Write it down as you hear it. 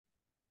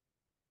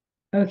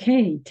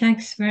Okay,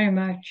 thanks very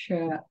much.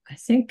 I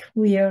think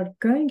we are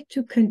going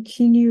to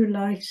continue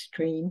live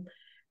stream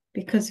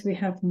because we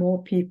have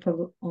more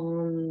people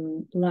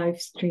on live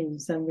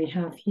streams than we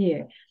have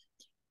here.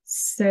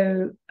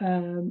 So,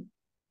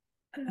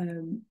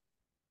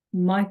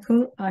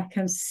 Michael, I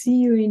can see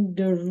you in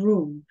the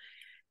room.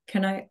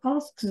 Can I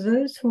ask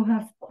those who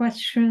have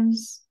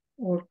questions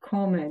or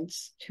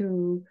comments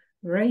to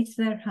raise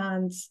their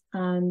hands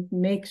and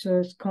make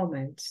those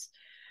comments?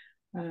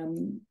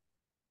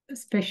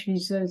 Especially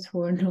those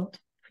who are not.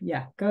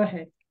 Yeah, go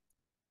ahead.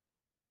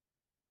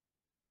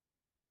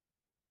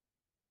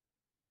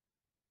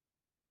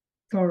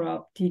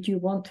 Torab, did you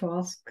want to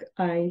ask?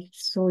 I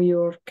saw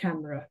your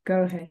camera.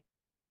 Go ahead.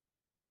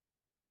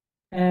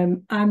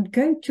 I'm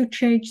going to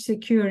change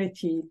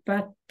security,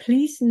 but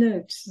please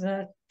note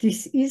that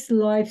this is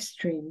live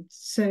streamed.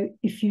 So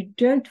if you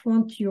don't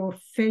want your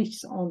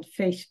face on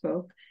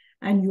Facebook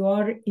and you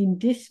are in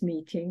this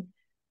meeting,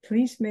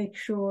 please make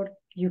sure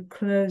you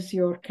close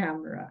your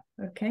camera,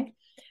 okay?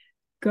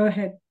 Go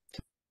ahead.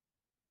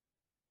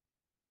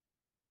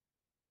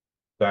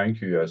 Thank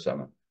you,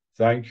 Yasemin.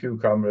 Thank you,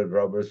 Comrade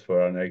Roberts,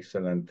 for an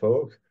excellent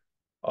talk.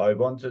 I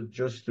wanted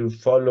just to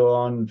follow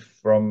on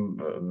from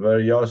where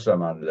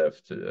Yasemin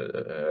left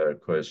her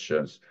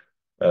questions.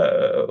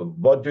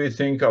 What do you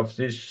think of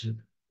this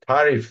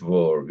tariff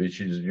war,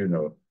 which is,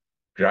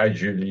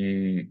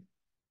 gradually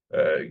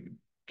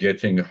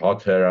getting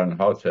hotter and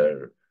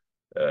hotter,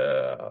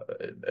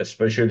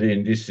 especially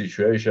in this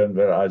situation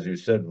where, as you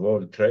said,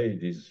 world trade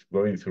is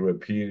going through a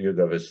period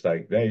of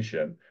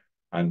stagnation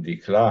and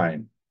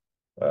decline?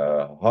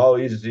 How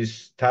is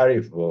this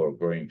tariff war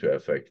going to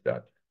affect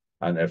that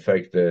and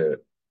affect the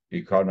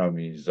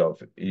economies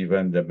of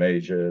even the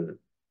major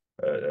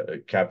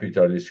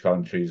capitalist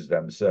countries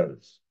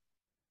themselves?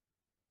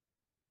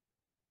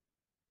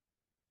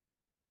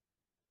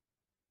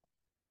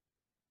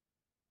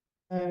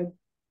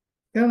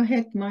 Go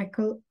ahead,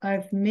 Michael.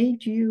 I've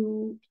made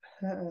you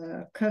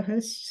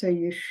co-host, so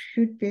you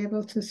should be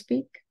able to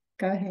speak.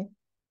 Go ahead.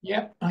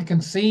 Yep, I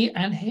can see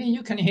and hear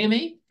you. Can you hear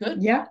me?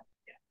 Good. Yeah.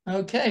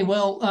 Okay,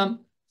 well,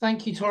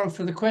 thank you, Tora,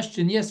 for the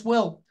question. Yes,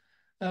 well,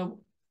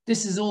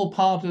 this is all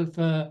part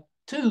of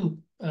two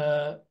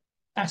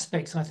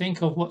aspects, I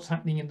think, of what's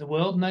happening in the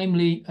world.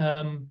 Namely,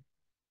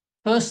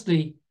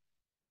 firstly,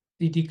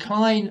 the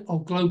decline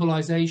of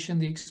globalization,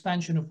 the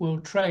expansion of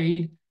world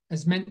trade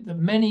has meant that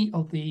many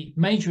of the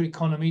major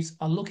economies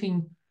are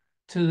looking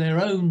to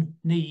their own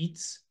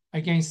needs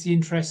against the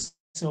interests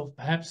of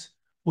perhaps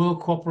world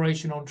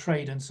cooperation on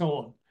trade and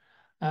so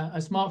on.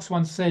 As Marx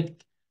once said,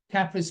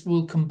 capitalists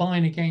will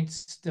combine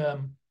against the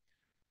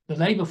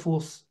labor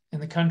force in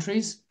the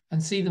countries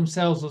and see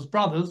themselves as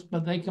brothers,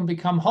 but they can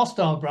become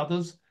hostile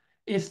brothers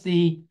if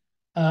the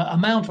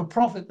amount of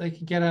profit they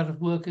can get out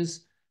of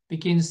workers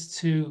begins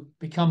to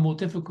become more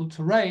difficult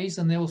to raise,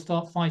 and they will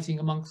start fighting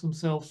amongst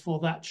themselves for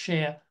that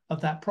share of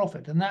that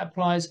profit. And that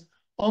applies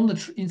on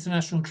the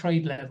international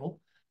trade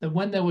level, that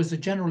when there was a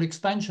general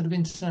expansion of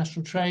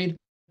international trade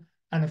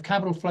and of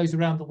capital flows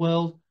around the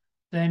world,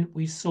 then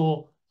we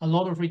saw a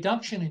lot of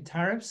reduction in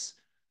tariffs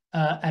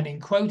and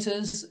in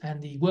quotas,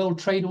 and the World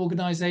Trade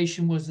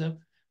Organization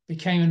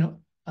became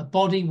a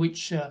body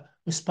which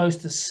was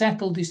supposed to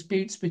settle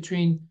disputes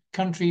between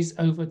countries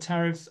over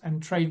tariffs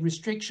and trade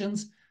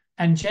restrictions,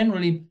 and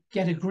generally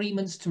get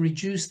agreements to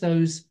reduce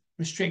those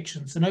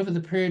restrictions. And over the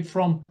period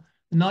from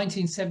the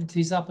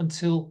 1970s up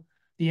until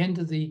the end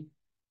of the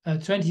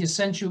 20th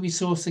century, we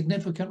saw a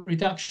significant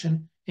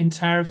reduction in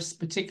tariffs,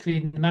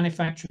 particularly in the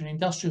manufacturing and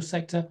industrial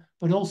sector,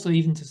 but also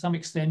even to some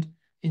extent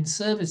in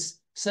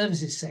services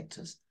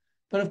sectors.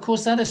 But of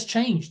course, that has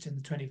changed in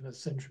the 21st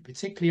century,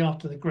 particularly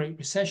after the Great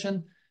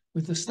Recession,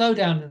 with the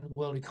slowdown in the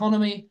world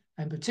economy,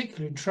 and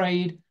particularly in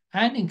trade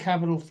and in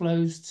capital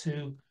flows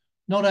to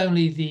not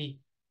only the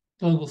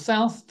global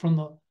south from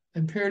the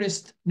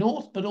imperialist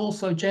north, but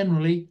also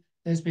generally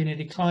there's been a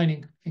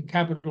decline in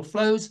capital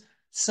flows.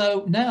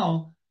 So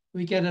now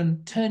we get a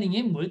turning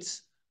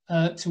inwards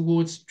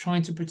towards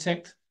trying to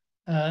protect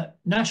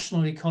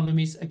national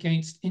economies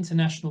against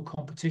international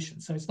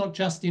competition. So it's not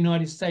just the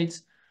United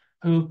States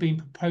who have been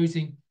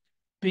proposing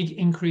big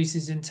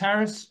increases in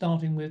tariffs,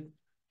 starting with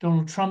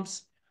Donald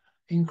Trump's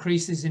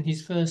increases in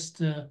his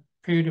first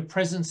period of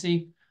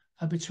presidency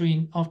after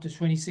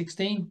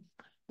 2016,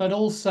 but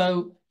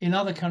also in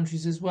other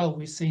countries as well.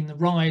 We've seen the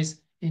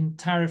rise in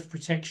tariff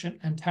protection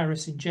and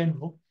tariffs in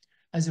general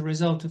as a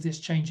result of this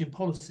change in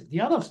policy.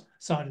 The other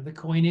side of the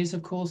coin is,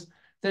 of course,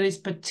 that it's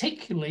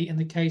particularly in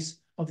the case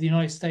of the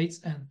United States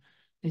and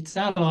its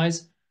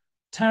allies,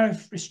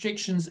 tariff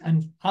restrictions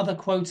and other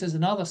quotas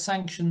and other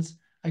sanctions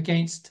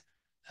against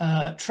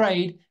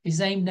trade is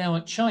aimed now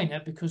at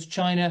China, because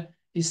China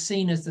is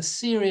seen as the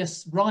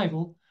serious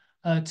rival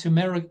to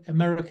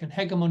American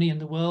hegemony in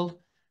the world.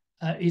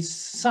 It's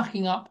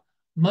sucking up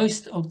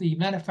most of the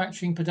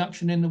manufacturing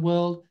production in the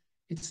world.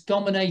 It's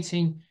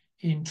dominating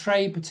in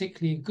trade,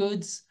 particularly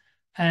goods,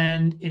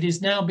 and it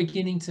is now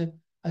beginning to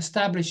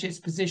establish its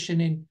position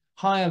in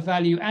higher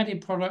value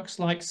added products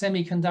like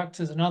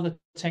semiconductors and other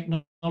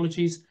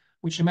technologies,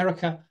 which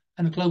America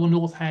and the global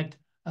north had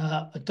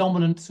a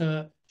dominant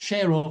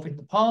share of in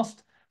the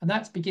past, and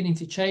that's beginning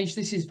to change.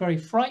 This is very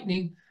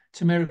frightening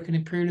to American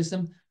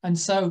imperialism, and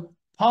so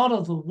part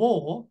of the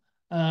war,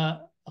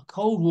 a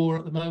Cold War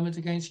at the moment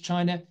against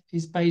China,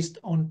 is based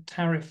on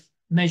tariff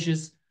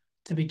measures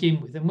to begin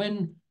with. And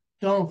when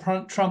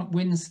Donald Trump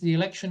wins the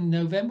election in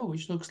November,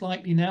 which looks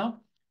likely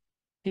now,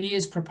 he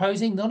is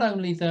proposing not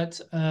only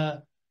that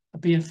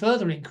be a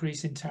further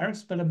increase in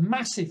tariffs, but a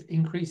massive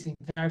increase in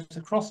tariffs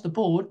across the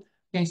board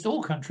against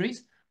all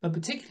countries, but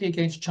particularly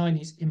against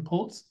Chinese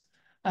imports,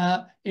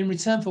 in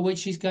return for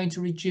which he's going to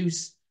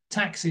reduce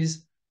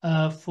taxes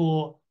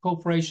for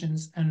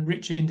corporations and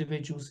rich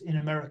individuals in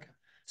America.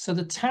 So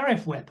the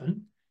tariff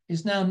weapon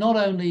is now not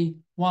only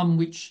one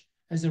which,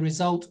 as a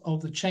result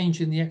of the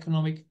change in the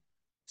economic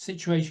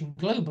situation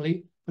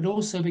globally, but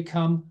also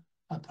become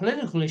a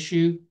political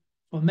issue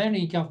for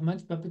many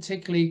governments, but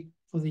particularly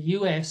for the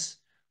US,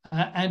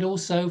 and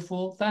also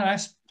for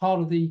that part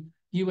of the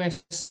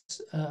US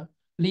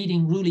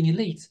leading ruling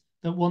elite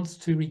that wants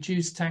to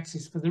reduce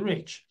taxes for the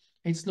rich.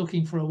 It's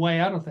looking for a way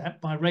out of that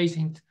by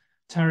raising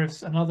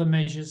tariffs and other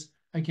measures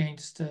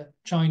against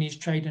Chinese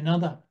trade and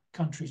other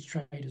countries'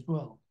 trade as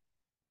well.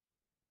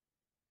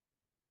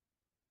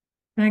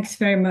 Thanks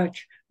very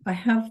much. I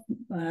have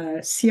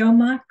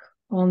Siamak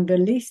on the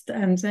list,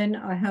 and then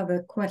I have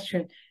a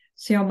question.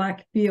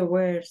 Siamak, be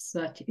aware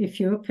that if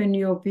you open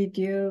your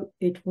video,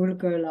 it will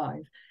go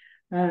live.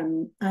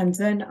 And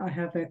then I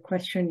have a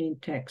question in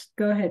text.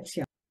 Go ahead,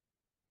 Siamak.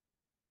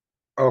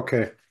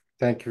 Okay,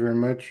 thank you very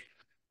much.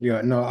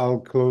 Yeah, no, I'll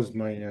close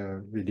my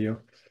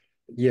video.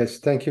 Yes,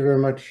 thank you very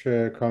much,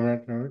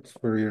 Comrade Norris,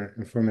 for your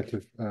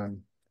informative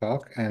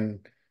talk, and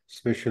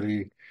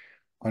especially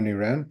on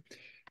Iran.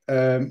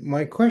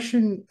 My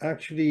question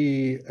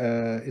actually,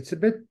 it's a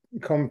bit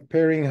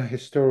comparing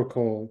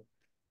historical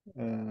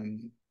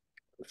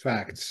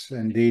facts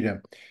and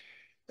data.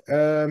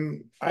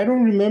 I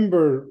don't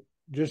remember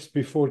just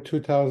before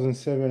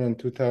 2007 and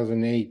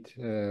 2008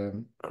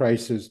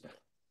 crisis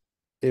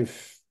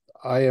if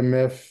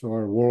IMF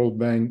or World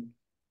Bank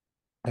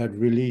had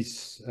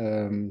released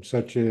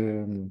such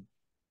a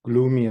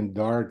gloomy and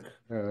dark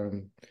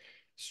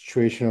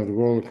situation of the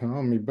world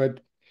economy,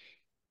 but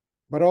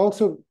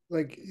also,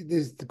 like,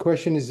 the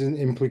question is an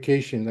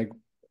implication. Like,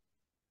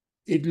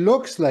 it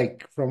looks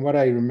like, from what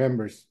I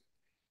remember,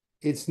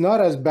 it's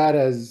not as bad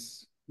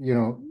as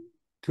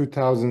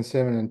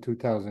 2007 and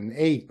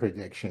 2008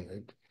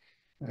 prediction.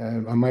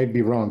 I might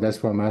be wrong.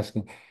 That's what I'm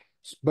asking.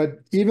 But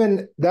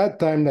even that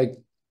time, like,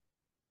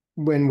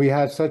 when we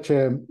had such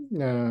a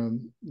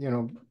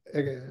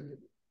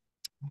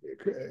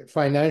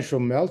financial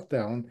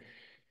meltdown,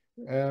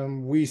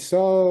 we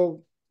saw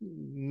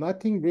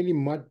nothing really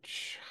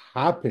much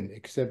happen,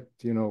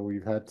 except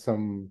we've had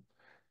some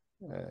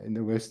in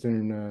the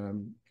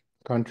Western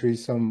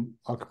countries, some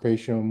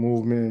occupational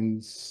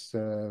movements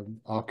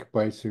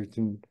occupy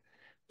certain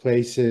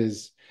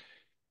places,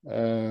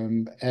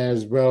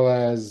 as well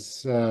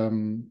as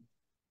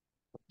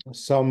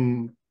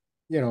some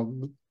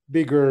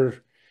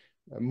bigger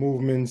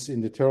movements in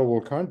the third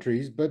world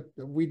countries, but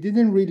we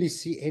didn't really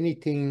see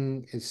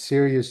anything a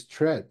serious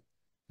threat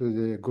to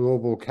the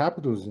global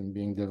capitalism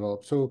being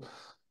developed. So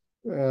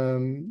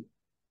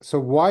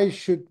why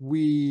should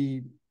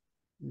we,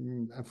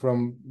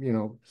 from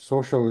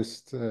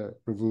socialist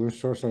revolution,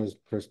 socialist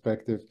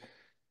perspective,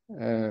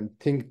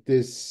 think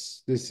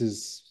this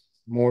is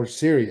more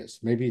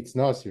serious? Maybe it's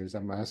not serious.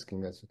 I'm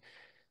asking. That's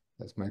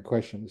my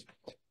question.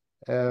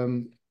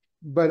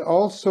 But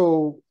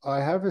also,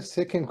 I have a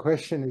second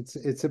question.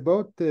 It's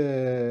about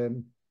the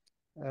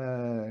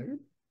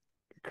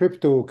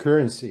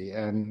cryptocurrency,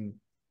 and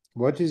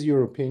what is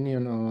your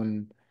opinion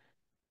on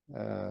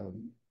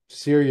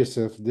serious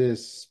of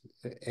this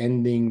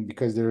ending?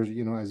 Because there's,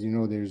 as you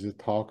know, there's a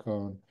talk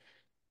on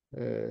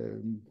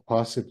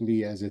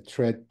possibly as a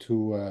threat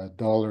to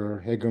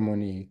dollar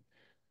hegemony,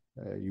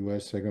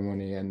 U.S.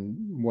 hegemony,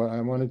 and what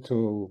I wanted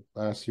to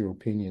ask your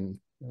opinion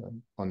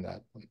on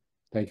that one.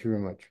 Thank you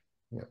very much.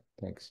 Yeah,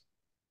 thanks.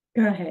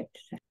 Go ahead.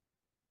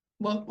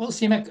 Well,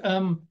 Siamak,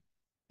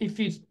 if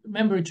you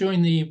remember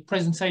during the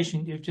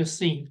presentation you've just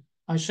seen,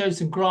 I showed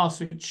some graphs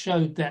which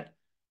showed that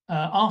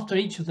after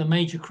each of the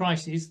major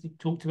crises, we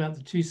talked about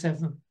the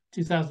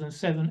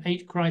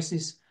 2007-8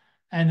 crisis,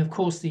 and of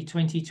course the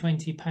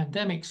 2020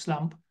 pandemic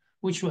slump,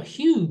 which were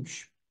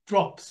huge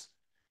drops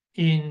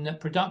in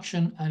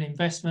production and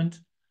investment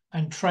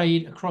and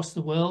trade across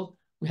the world.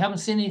 We haven't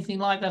seen anything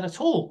like that at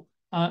all,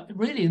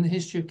 really, in the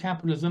history of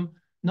capitalism,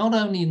 not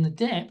only in the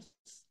depth,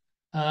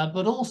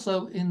 but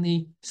also in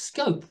the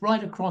scope.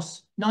 Right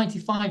across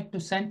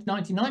 95%,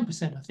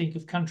 99%, I think,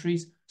 of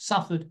countries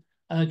suffered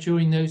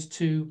during those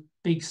two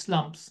big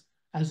slumps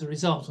as a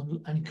result,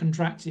 and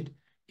contracted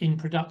in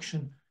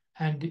production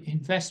and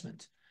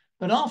investment.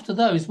 But after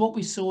those, what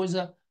we saw is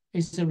a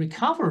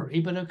recovery,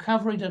 but a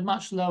recovery at a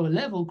much lower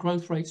level.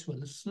 Growth rates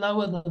were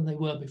slower than they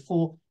were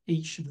before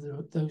each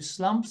of those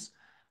slumps.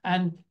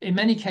 And in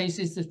many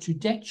cases, the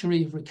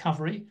trajectory of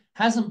recovery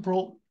hasn't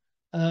brought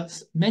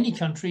many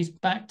countries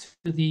back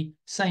to the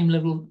same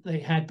level they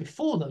had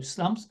before those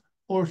slumps,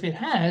 or if it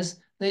has,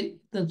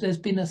 there's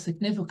been a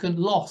significant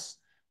loss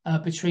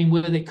between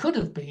where they could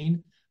have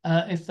been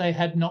if they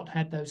had not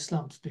had those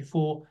slumps.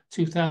 Before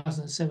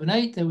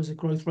 2007-8, there was a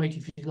growth rate,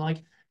 if you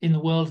like, in the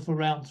world of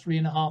around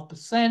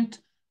 3.5%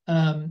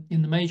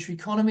 in the major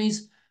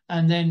economies.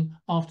 And then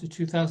after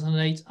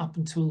 2008, up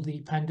until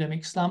the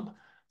pandemic slump,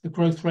 the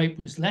growth rate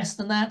was less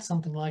than that,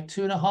 something like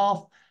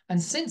 2.5%.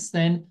 And since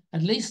then,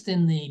 at least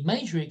in the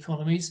major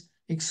economies,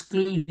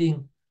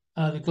 excluding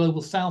the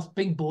global south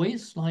big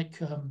boys like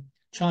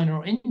China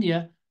or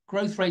India,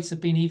 growth rates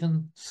have been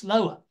even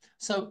slower.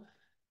 So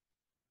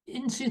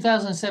in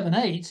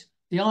 2007-8,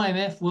 the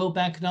IMF, World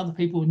Bank, and other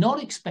people were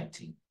not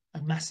expecting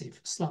a massive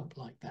slump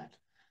like that.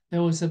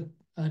 There was a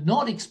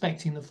not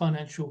expecting the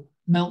financial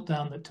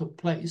meltdown that took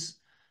place.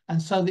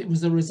 And so it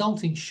was a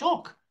resulting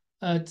shock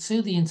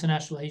to the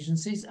international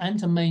agencies and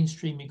to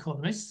mainstream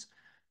economists.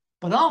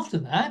 But after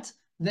that,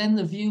 then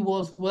the view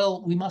was,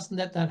 well, we mustn't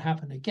let that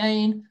happen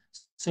again.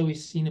 So we've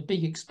seen a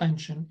big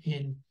expansion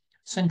in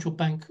central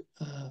bank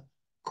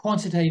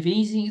quantitative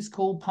easing, it's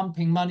called,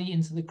 pumping money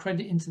into the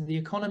credit, into the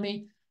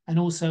economy. And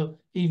also,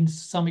 even to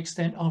some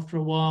extent, after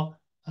a while,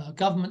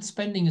 government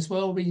spending as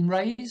well being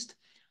raised.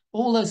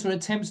 All those are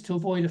attempts to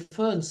avoid a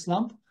further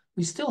slump.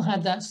 We still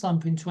had that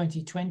slump in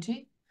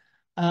 2020.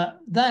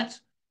 That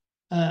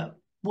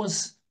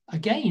was,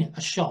 again,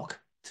 a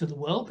shock to the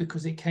world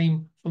because it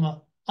came from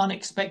an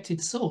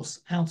unexpected source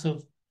out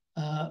of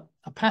a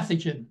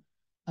pathogen,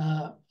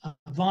 a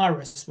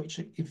virus, which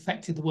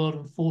infected the world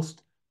and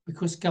forced,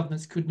 because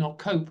governments could not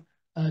cope,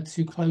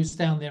 to close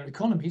down their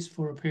economies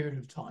for a period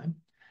of time.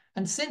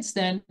 And since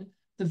then,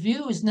 the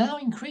view is now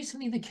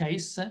increasingly the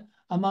case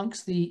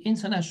amongst the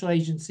international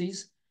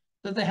agencies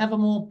that they have a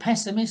more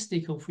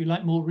pessimistic, or if you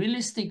like, more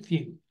realistic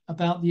view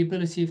about the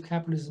ability of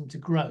capitalism to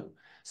grow.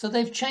 So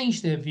they've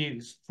changed their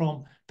views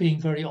from being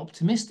very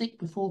optimistic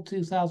before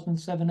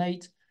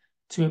 2007-8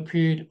 to a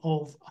period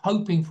of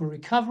hoping for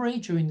recovery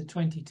during the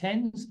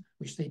 2010s,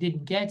 which they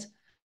didn't get,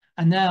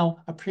 and now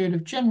a period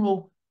of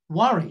general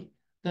worry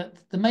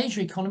that the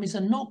major economies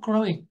are not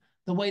growing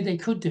the way they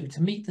could do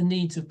to meet the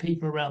needs of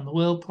people around the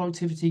world.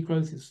 Productivity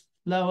growth is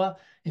lower,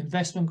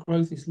 investment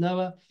growth is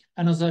lower.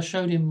 And as I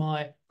showed in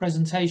my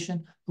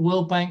presentation, the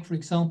World Bank, for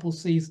example,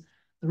 sees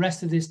the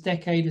rest of this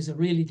decade as a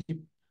really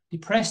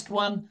depressed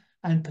one,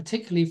 and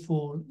particularly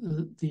for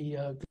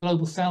the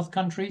global south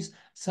countries.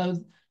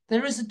 So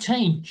there is a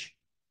change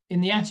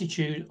in the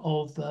attitude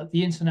of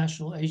the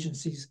international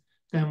agencies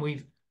than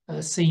we've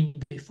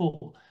seen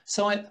before.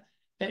 So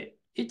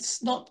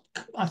it's not,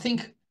 I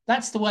think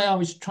that's the way I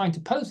was trying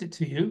to pose it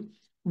to you,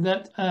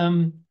 that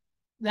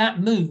that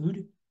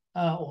mood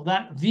or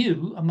that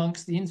view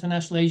amongst the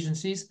international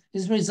agencies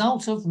is a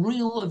result of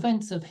real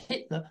events that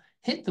hit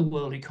the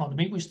world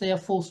economy, which they are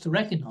forced to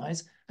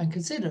recognize and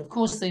consider. Of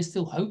course, they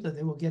still hope that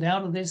they will get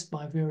out of this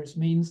by various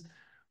means,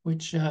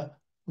 which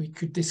we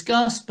could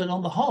discuss, but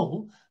on the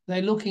whole,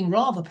 they're looking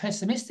rather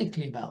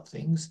pessimistically about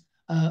things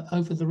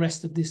over the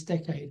rest of this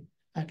decade,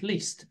 at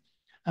least.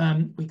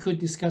 We could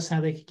discuss how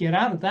they could get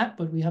out of that,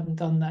 but we haven't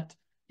done that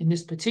in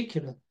this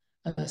particular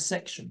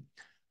section.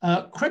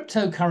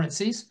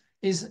 Cryptocurrencies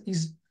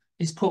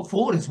is put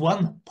forward as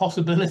one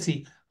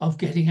possibility of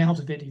getting out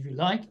of it, if you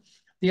like.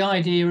 The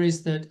idea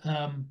is that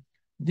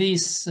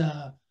this,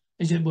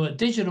 as it were,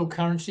 digital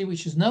currency,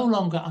 which is no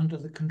longer under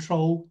the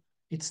control,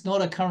 it's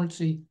not a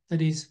currency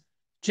that is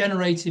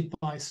generated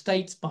by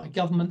states, by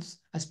governments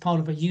as part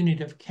of a unit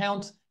of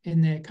account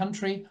in their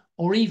country,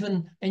 or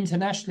even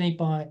internationally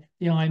by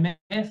the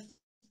IMF.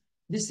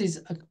 This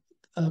is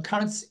a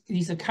currency.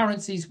 These are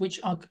currencies which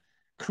are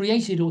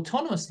created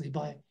autonomously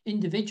by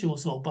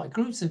individuals or by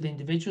groups of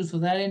individuals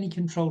without any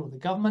control of the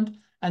government,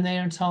 and they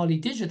are entirely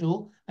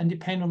digital and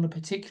depend on a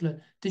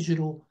particular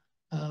digital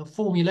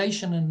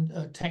formulation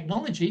and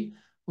technology,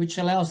 which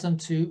allows them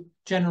to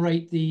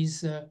generate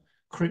these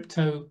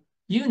crypto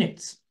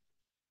units.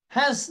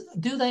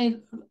 Do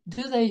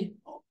they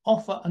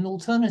offer an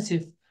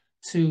alternative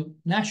to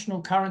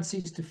national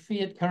currencies, to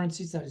fiat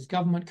currencies, that is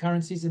government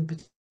currencies, in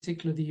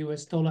particular the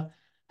US dollar,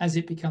 as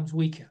it becomes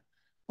weaker?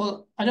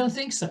 Well, I don't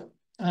think so.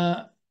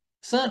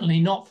 Certainly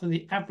not for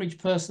the average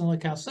person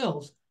like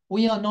ourselves.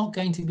 We are not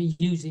going to be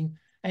using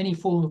any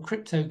form of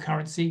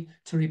cryptocurrency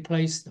to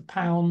replace the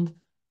pound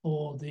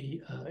or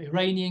the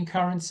Iranian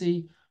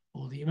currency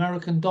or the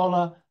American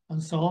dollar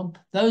and so on.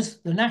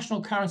 The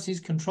national currencies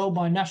controlled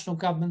by national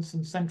governments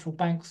and central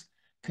banks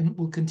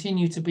will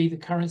continue to be the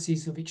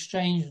currencies of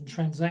exchange and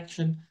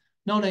transaction,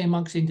 not only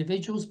amongst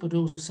individuals, but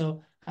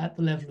also at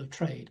the level of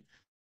trade.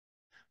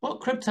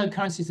 What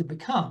cryptocurrencies have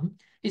become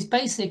is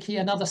basically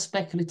another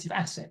speculative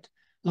asset,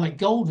 like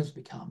gold has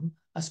become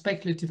a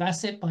speculative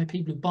asset by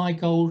people who buy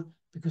gold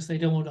because they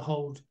don't want to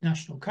hold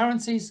national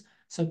currencies.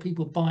 So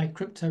people buy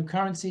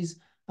cryptocurrencies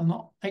and the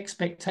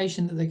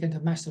expectation that they're going to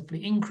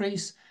massively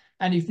increase.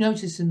 And you've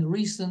noticed in the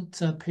recent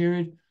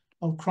period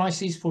of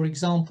crises, for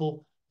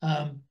example,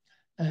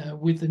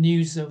 with the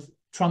news of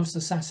Trump's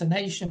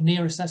assassination,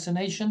 near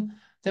assassination,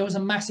 there was a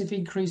massive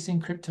increase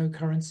in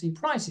cryptocurrency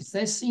prices.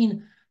 They're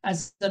seen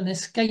as an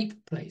escape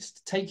place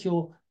to take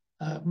your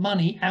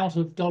money out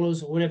of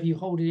dollars or whatever you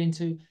hold it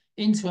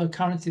into a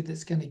currency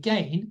that's going to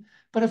gain.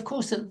 But of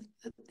course, at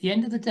the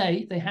end of the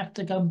day, they have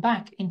to go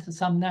back into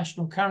some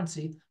national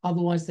currency,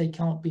 otherwise they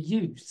can't be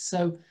used.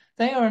 So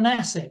they are an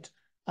asset,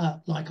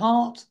 like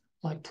art,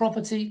 like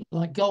property,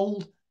 like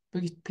gold,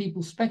 because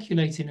people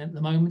speculating at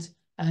the moment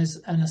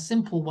as a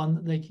simple one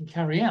that they can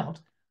carry out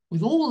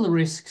with all the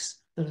risks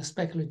that a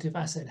speculative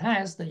asset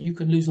has, that you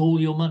can lose all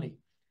your money.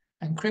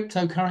 And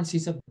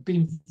cryptocurrencies have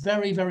been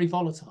very, very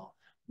volatile,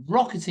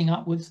 rocketing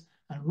upwards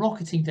and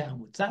rocketing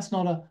downwards. That's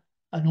not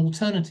an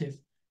alternative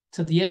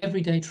to the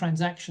everyday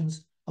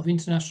transactions of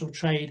international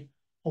trade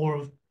or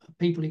of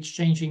people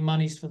exchanging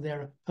monies for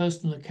their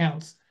personal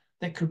accounts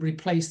that could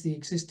replace the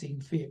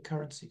existing fiat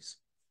currencies.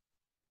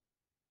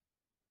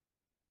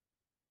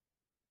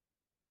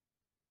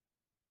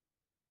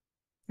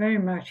 Very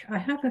much. I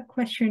have a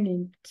question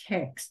in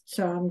text,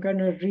 so I'm going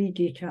to read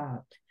it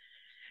out.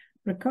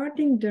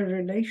 Regarding the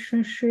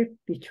relationship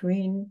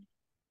between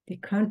the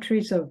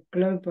countries of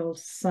global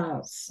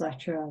south,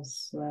 such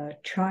as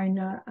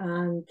China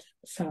and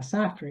South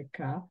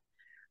Africa,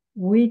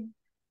 with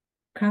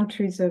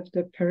countries of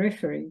the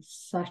periphery,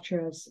 such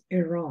as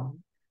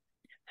Iran,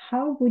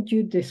 how would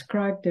you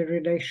describe the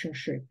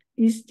relationship?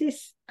 Is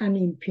this an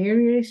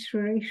imperialist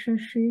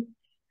relationship,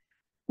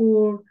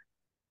 or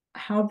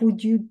how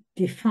would you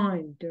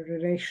define the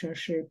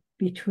relationship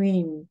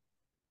between,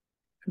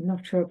 I'm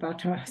not sure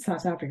about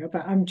South Africa,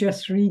 but I'm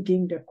just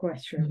reading the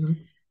question, Mm-hmm.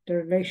 the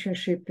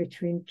relationship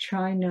between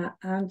China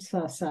and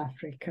South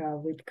Africa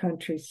with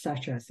countries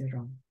such as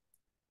Iran?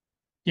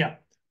 Yeah,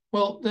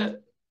 well,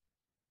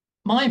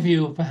 my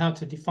view for how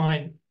to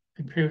define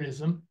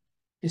imperialism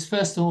is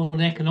first of all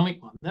an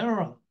economic one. There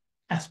are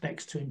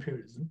aspects to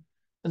imperialism,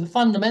 but the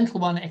fundamental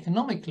one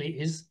economically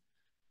is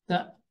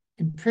that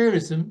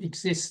imperialism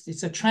exists.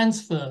 It's a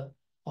transfer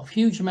of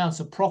huge amounts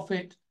of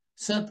profit,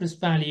 surplus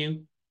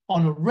value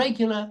on a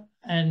regular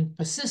and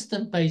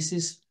persistent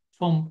basis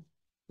from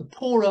the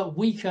poorer,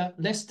 weaker,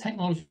 less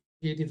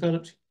technologically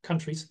developed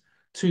countries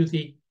to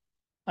the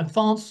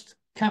advanced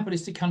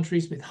capitalistic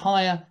countries with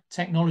higher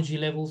technology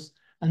levels,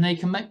 and they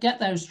can get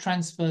those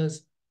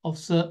transfers of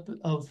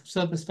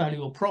surplus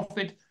value or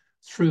profit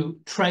through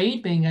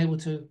trade, being able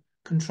to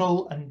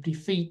control and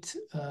defeat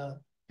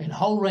in a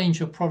whole range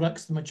of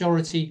products. The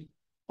majority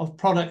of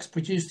products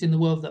produced in the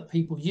world that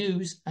people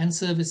use and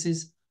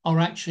services are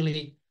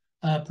actually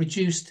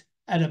produced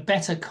at a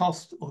better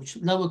cost or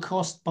lower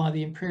cost by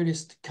the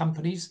imperialist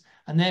companies,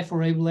 and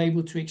therefore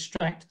able to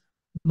extract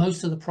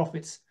most of the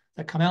profits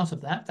that come out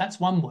of that. That's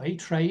one way,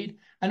 trade,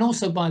 and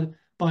also by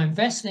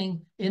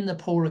investing in the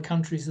poorer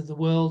countries of the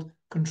world,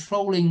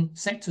 controlling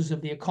sectors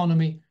of the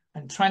economy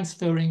and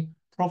transferring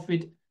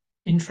profit,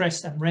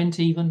 interest and rent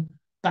even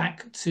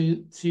back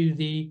to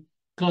the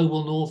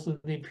global north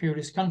of the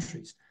imperialist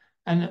countries.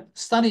 And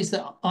studies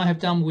that I have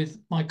done with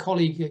my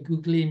colleague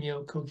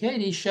Guglielmo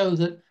Cocchieri show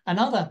that, and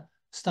other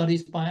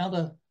studies by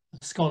other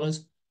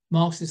scholars,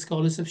 Marxist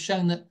scholars, have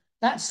shown that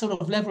that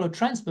sort of level of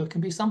transfer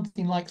can be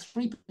something like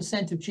 3%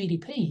 of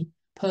GDP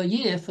per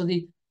year for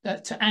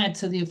to add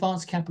to the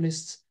advanced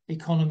capitalist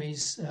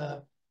economy's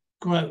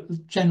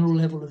general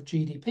level of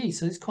GDP.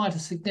 So it's quite a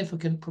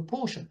significant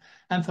proportion.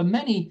 And for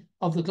many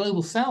of the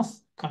global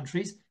south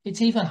countries,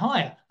 it's even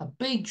higher. A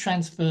big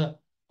transfer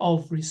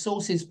of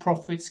resources,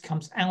 profits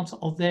comes out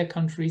of their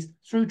countries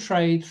through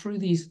trade, through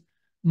these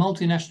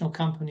multinational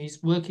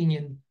companies working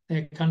in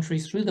their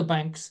countries, through the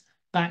banks,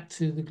 back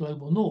to the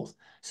global north.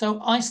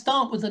 So I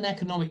start with an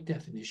economic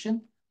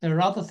definition. There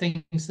are other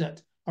things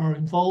that are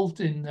involved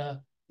in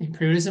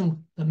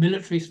imperialism. The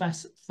military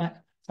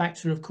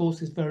factor, of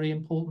course, is very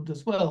important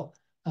as well.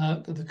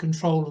 The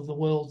control of the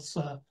world's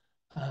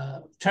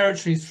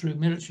territories through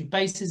military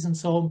bases and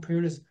so on.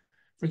 Imperialism,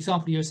 for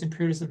example, US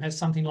imperialism has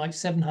something like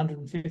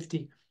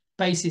 750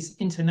 bases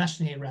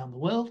internationally around the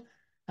world,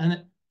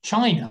 and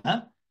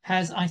China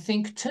has, I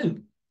think,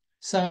 2.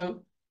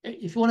 So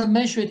if you want to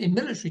measure it in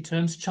military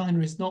terms, China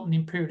is not an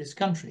imperialist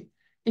country.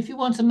 If you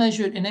want to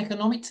measure it in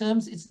economic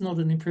terms, it's not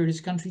an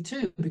imperialist country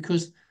too,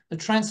 because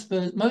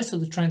most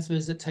of the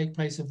transfers that take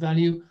place of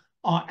value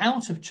are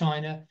out of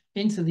China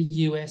into the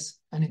US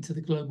and into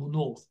the global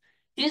north.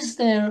 Is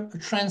there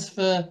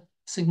a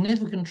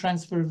significant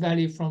transfer of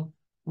value from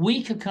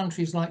weaker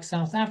countries like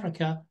South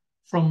Africa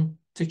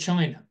to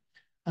China?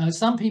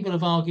 Some people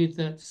have argued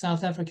that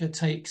South Africa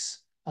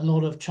takes a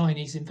lot of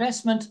Chinese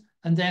investment,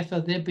 and therefore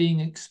they're being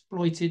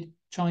exploited.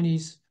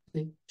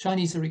 The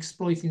Chinese are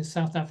exploiting the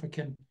South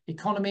African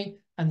economy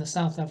and the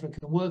South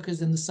African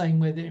workers in the same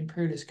way that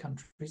imperialist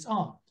countries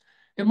are.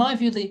 In my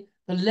view, the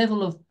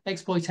level of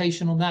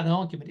exploitation on that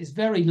argument is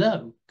very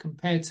low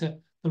compared to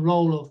the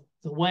role of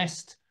the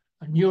West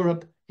and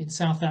Europe in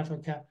South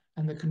Africa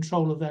and the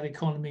control of that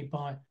economy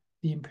by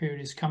the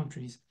imperialist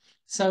countries.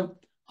 So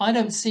I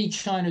don't see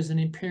China as an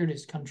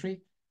imperialist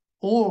country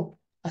or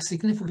a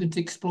significant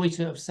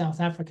exploiter of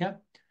South Africa.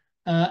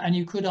 And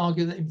you could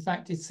argue that, in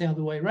fact, it's the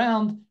other way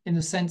around, in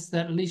the sense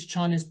that at least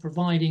China is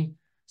providing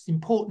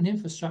important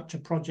infrastructure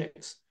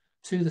projects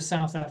to the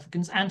South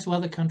Africans and to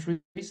other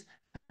countries.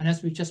 And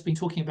as we've just been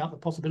talking about, the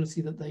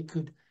possibility that they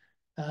could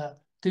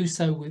do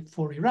so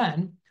for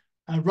Iran,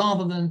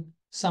 rather than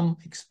some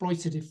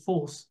exploitative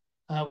force,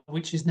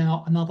 which is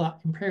now another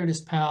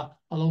imperialist power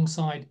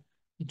alongside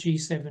the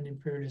G7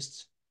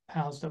 imperialist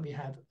powers that we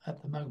have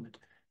at the moment.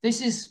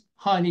 This is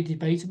highly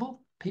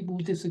debatable. People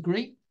will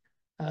disagree.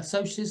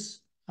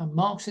 Socialists and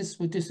Marxists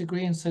would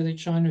disagree and say that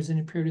China is an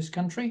imperialist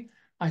country.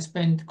 I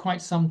spend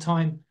quite some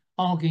time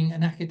arguing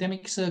in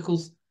academic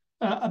circles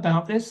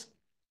about this,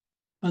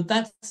 but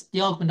that's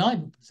the argument I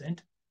would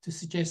present to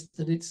suggest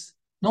that it's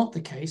not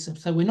the case. And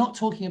so we're not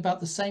talking about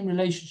the same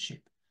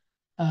relationship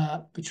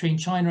between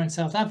China and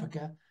South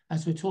Africa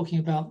as we're talking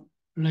about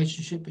the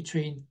relationship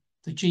between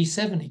the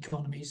G7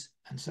 economies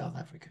and South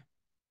Africa.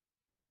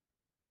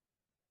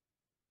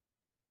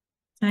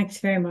 Thanks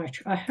very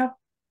much.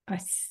 I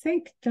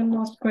think the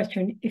last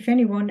question, if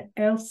anyone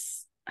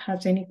else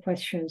has any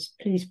questions,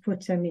 please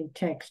put them in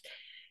text.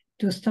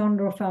 دوستان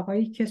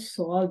رفقایی که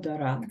سوال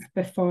دارن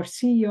به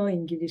فارسی یا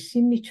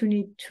انگلیسی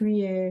میتونید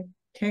توی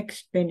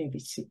تکست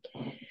بنویسید.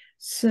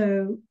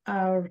 So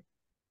our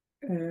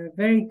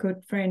very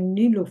good friend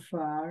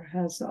Nilufar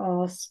has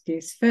asked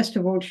this. First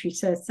of all, she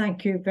says,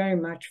 thank you very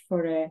much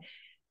for a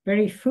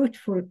very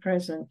fruitful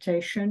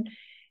presentation.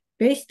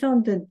 Based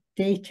on the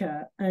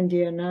data and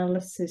the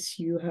analysis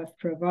you have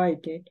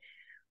provided,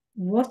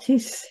 what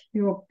is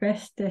your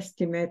best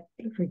estimate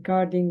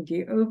regarding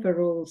the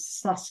overall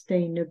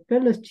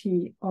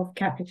sustainability of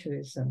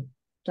capitalism,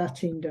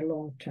 that in the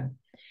long term?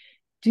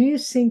 Do you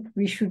think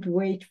we should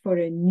wait for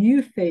a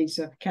new phase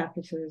of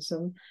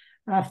capitalism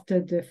after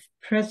the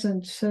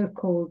present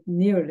so-called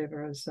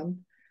neoliberalism,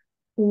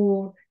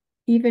 or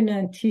even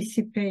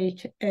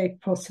anticipate a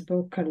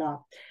possible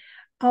collapse?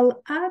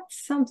 I'll add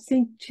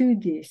something to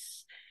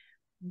this.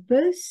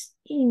 Both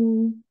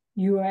in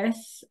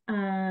US,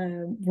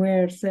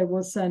 where there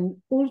was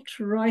an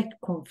alt-right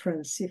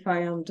conference, if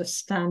I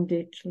understand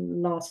it,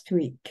 last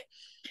week,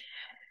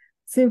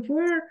 there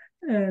were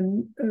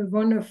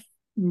one of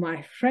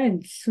my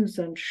friend,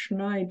 Susan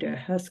Schneider,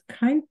 has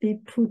kindly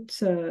put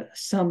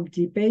some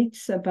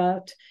debates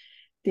about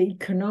the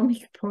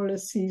economic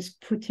policies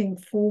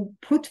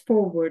put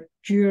forward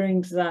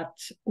during that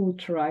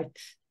alt-right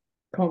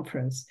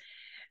conference.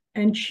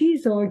 And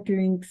she's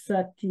arguing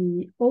that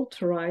the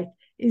alt-right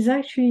is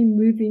actually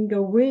moving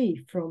away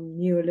from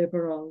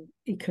neoliberal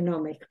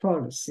economic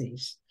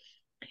policies.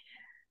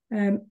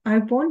 I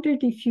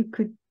wondered if you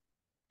could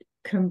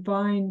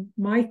combine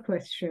my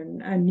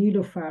question and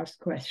Nilufar's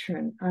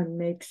question and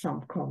make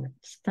some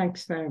comments.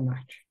 Thanks very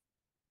much.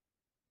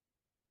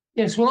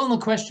 Yes, well, on the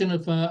question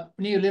of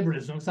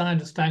neoliberalism, as I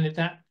understand it,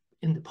 that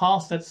in the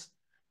past, that's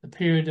the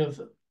period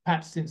of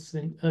perhaps since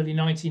the early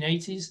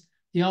 1980s,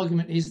 the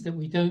argument is that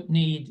we don't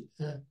need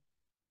the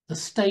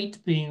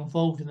state being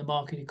involved in the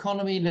market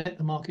economy, let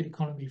the market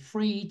economy be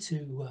free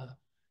to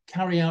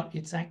carry out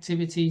its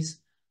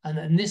activities. And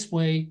in this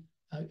way,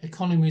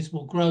 economies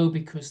will grow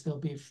because there'll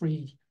be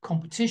free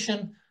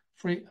competition,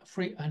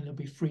 and there'll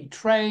be free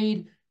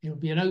trade. It'll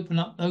be an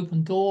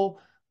open door.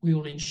 We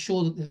will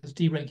ensure that there's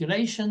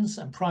deregulations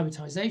and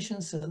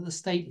privatizations so that the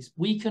state is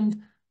weakened,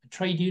 the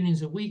trade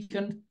unions are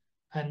weakened,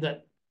 and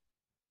that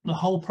the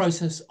whole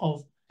process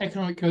of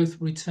economic growth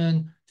will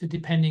return to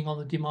depending on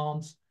the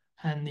demands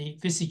and the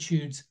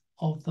vicissitudes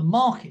of the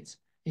market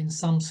in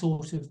some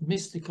sort of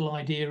mystical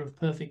idea of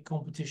perfect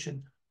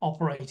competition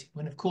operating.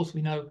 When, of course,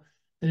 we know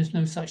there's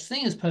no such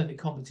thing as perfect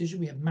competition.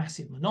 We have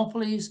massive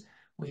monopolies.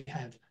 We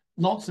have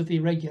lots of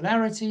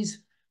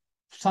irregularities.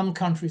 Some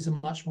countries are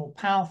much more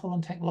powerful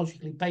and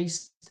technologically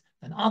based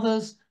than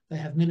others. They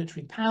have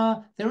military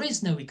power. There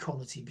is no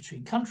equality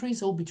between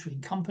countries or between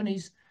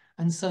companies.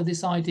 And so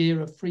this idea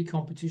of free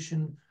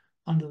competition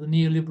under the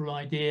neoliberal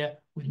idea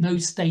with no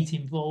state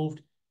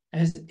involved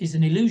is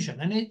an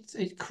illusion. And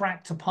it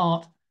cracked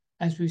apart,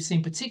 as we've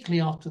seen, particularly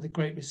after the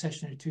Great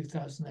Recession in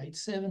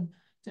 2007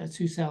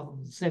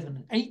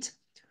 and 8.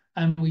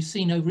 And we've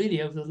seen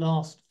really over the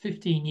last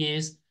 15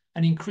 years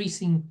an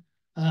increasing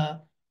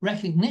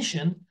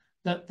recognition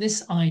that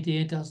this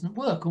idea doesn't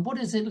work. And what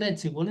has it led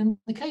to? Well, in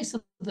the case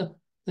of the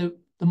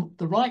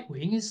right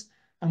wing is,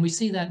 and we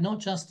see that not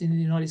just in the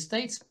United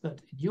States,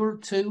 but in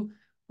Europe too,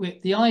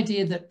 with the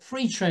idea that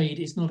free trade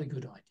is not a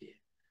good idea,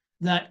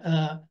 that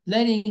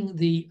letting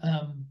the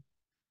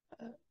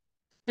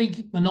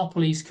big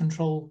monopolies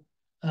control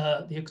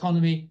the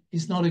economy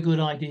is not a good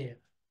idea.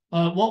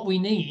 What we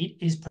need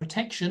is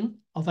protection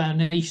of our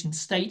nation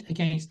state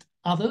against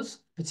others,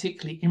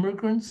 particularly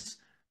immigrants,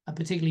 and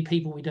particularly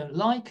people we don't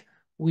like.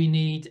 We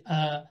need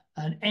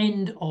an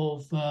end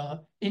of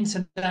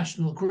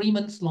international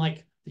agreements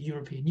like the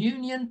European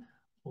Union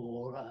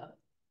or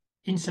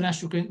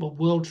international agreement or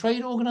World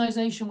Trade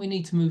Organization. We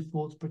need to move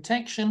towards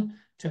protection,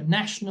 to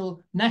a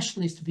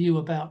nationalist view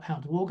about how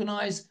to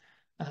organize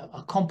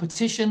a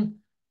competition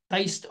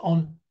based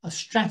on a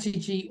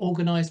strategy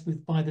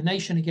organized by the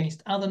nation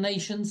against other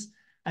nations.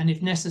 And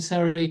if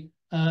necessary,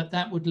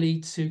 that would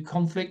lead to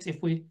conflict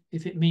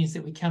if it means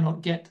that we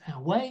cannot get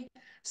our way.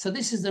 So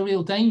this is the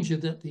real danger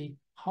that the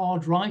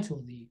hard right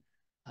or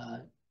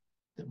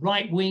the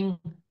right wing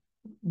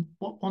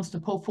wants to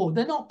put forward.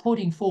 They're not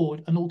putting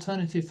forward an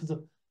alternative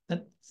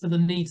for the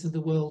needs of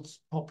the world's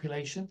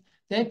population.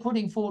 They're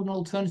putting forward an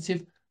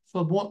alternative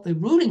for what the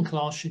ruling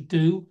class should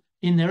do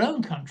in their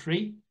own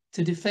country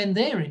to defend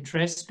their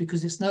interests,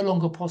 because it's no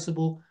longer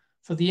possible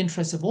for the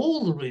interests of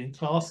all the ruling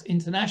class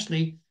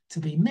internationally to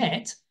be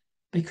met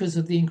because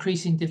of the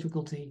increasing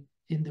difficulty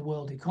in the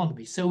world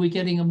economy. So we're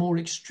getting a more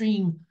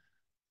extreme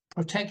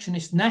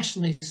protectionist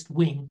nationalist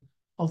wing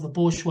of the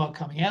bourgeois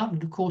coming out.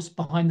 And of course,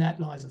 behind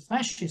that lies a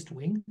fascist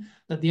wing,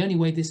 that the only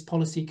way this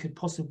policy could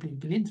possibly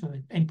be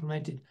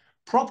implemented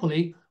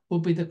properly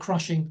would be the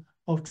crushing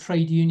of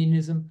trade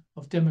unionism,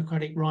 of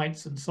democratic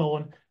rights, and so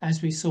on,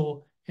 as we saw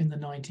in the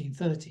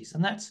 1930s.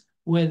 And that's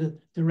where the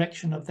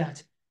direction of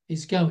that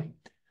is going.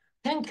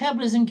 Can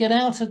capitalism get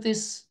out of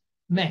this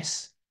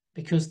mess?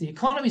 Because the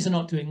economies are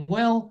not doing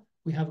well.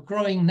 We have a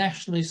growing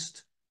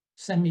nationalist,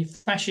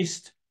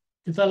 semi-fascist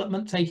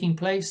development taking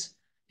place.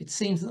 It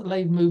seems that the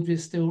labour movement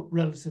is still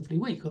relatively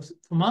weak. Because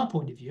from our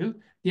point of view,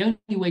 the only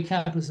way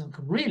capitalism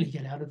can really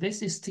get out of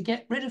this is to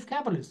get rid of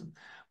capitalism,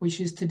 which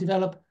is to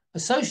develop a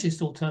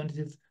socialist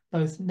alternative,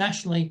 both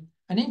nationally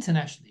and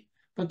internationally.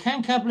 But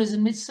can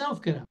capitalism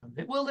itself get out of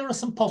it? Well, there are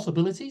some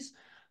possibilities.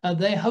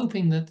 They're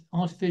hoping that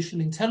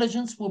artificial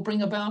intelligence will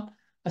bring about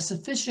a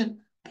sufficient,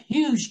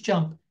 huge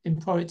jump in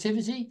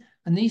productivity,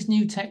 and these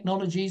new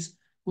technologies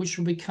which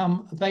will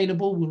become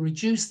available will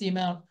reduce the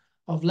amount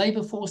of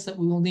labour force that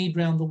we will need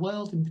around the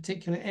world in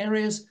particular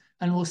areas,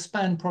 and will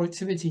expand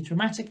productivity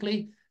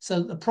dramatically, so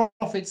that the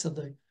profits of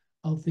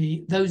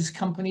those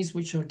companies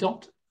which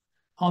adopt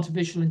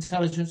artificial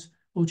intelligence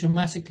will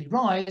dramatically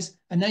rise,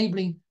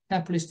 enabling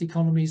capitalist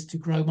economies to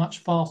grow much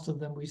faster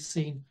than we've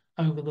seen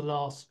over the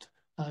last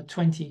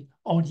 20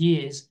 odd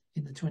years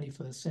in the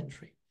 21st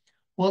century.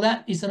 Well,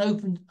 that is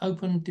an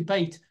open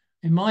debate.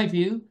 In my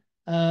view,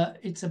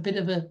 it's a bit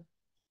of a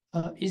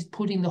is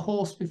putting the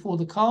horse before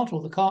the cart,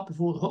 or the cart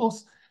before the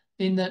horse,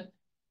 in that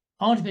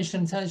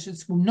artificial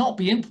intelligence will not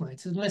be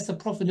implemented unless the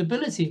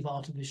profitability of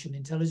artificial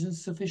intelligence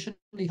is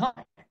sufficiently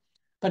high.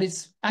 But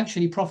its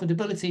actually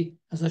profitability,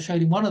 as I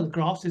showed in one of the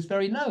graphs, is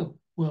very low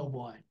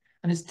worldwide.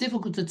 And it's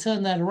difficult to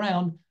turn that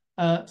around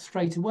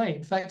straight away.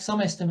 In fact,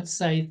 some estimates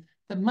say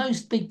that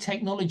most big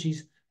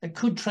technologies that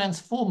could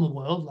transform the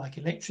world, like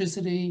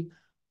electricity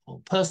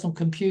or personal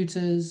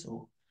computers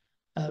or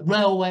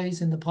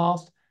railways in the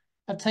past,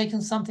 have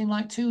taken something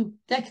like 2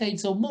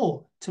 decades or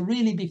more to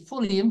really be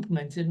fully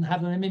implemented and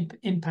have an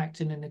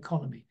impact in an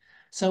economy.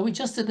 So we're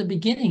just at the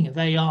beginning of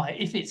AI,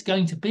 if it's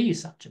going to be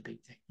such a big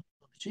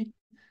technology.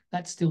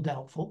 That's still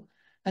doubtful.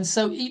 And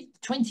so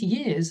 20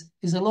 years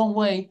is a long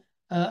way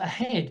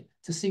ahead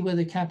to see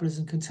whether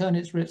capitalism can turn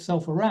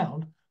itself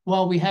around,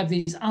 while we have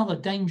these other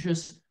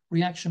dangerous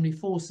reactionary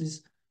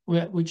forces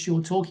which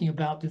you're talking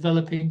about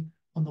developing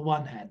on the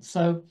one hand.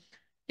 So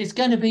it's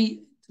going to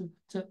be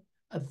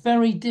a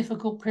very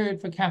difficult period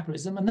for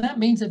capitalism, and that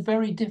means a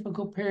very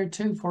difficult period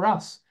too for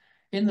us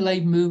in the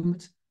labour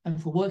movement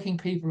and for working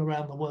people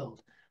around the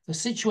world. The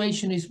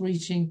situation is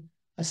reaching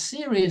a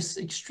serious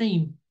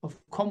extreme of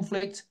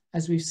conflict,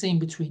 as we've seen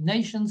between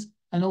nations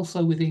and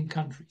also within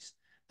countries.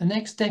 The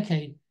next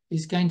decade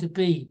is going to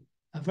be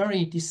a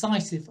very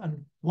decisive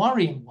and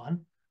worrying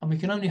one, and we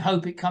can only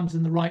hope it comes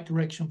in the right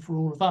direction for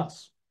all of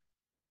us.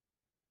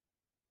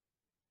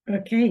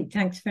 Okay,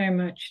 thanks very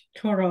much.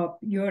 Torab,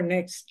 you're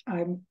next.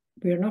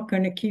 We're not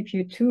going to keep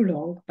you too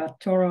long, but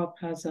Torab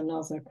has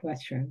another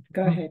question.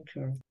 Go ahead,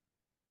 Torab.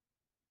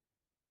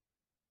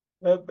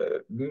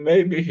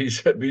 Maybe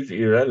he's a bit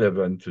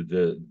irrelevant to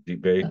the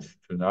debate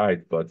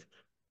tonight, but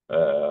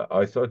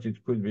I thought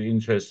it could be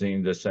interesting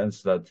in the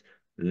sense that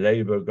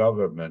Labour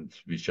government,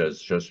 which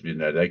has just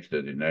been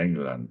elected in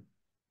England,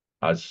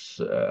 has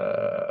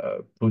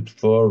put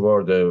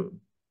forward a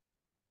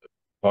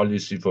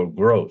policy for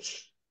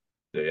growth.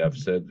 They have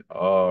said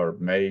our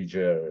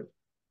major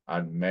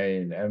and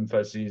main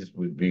emphasis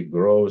would be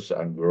growth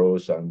and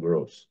growth and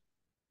growth.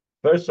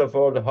 First of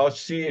all, how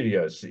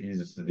serious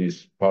is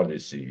this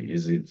policy?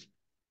 Is it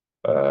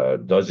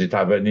does it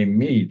have any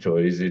meat,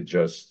 or is it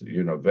just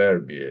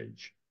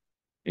verbiage?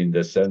 In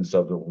the sense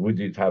of would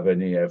it have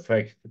any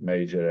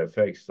major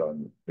effects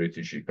on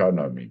British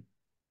economy?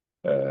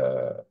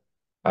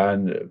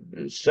 And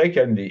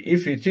secondly,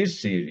 if it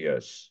is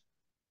serious,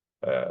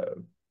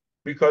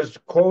 because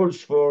calls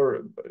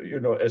for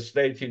a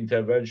state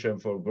intervention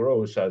for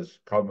growth has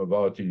come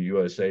about in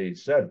USA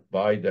itself.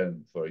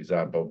 Biden, for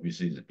example, with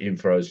his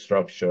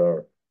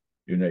infrastructure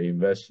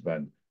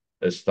investment,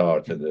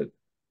 started it.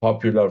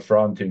 Popular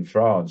Front in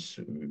France,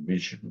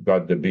 which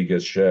got the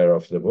biggest share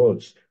of the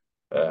votes,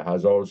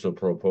 has also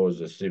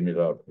proposed a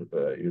similar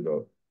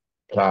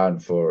plan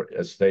for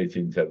a state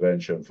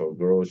intervention for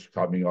growth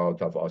coming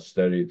out of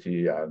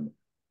austerity and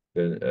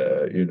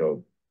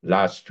the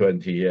last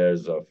 20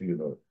 years of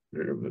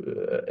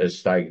a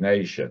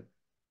stagnation.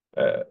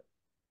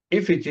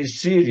 If it is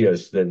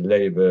serious, then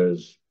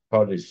Labour's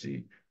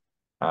policy,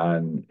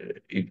 and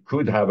it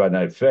could have an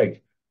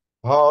effect,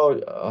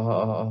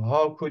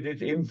 how could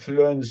it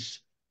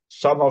influence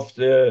some of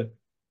the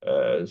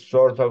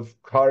sort of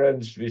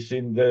currents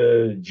within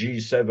the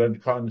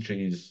G7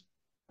 countries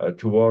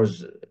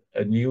towards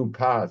a new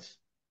path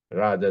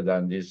rather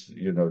than this,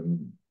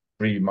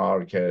 free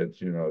market,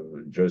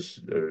 just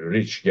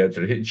rich get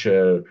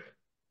richer,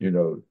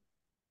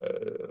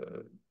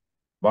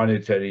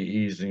 monetary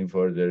easing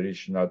for the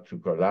rich not to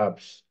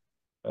collapse,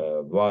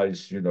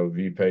 whilst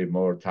we pay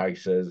more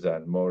taxes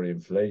and more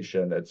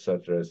inflation,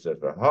 etc.,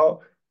 etc.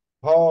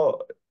 How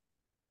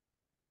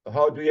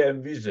do you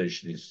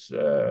envisage this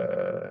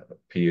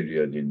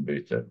period in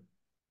Britain?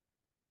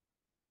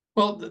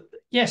 Well,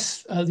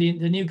 yes, the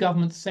new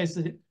government says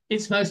that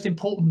its most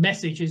important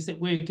message is that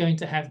we're going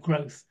to have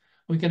growth.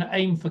 We're going to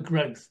aim for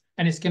growth,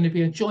 and it's going to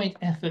be a joint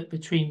effort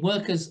between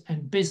workers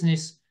and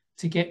business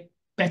to get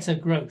better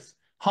growth,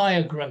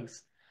 higher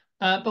growth.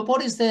 But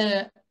what is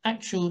their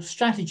actual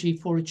strategy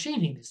for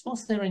achieving this?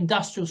 What's their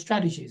industrial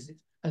strategies,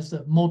 as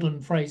the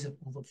modern phrase,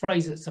 or the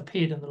phrase that's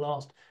appeared in the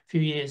last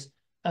few years,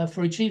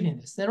 for achieving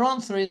this? Their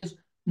answer is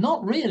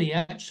not really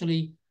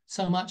actually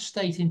so much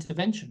state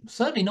intervention,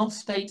 certainly not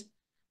state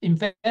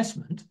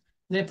investment.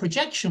 Their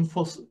projection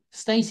for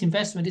state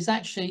investment is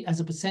actually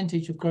as a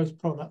percentage of gross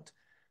product,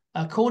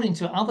 according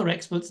to other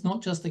experts,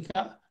 not just the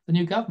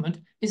new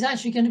government, is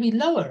actually going to be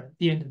lower at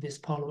the end of this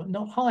parliament,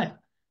 not higher.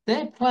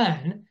 Their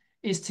plan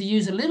is to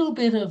use a little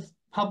bit of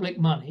public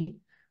money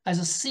as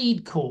a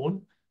seed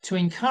corn to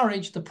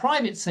encourage the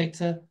private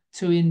sector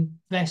to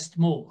invest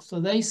more. So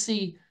they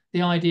see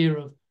the idea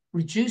of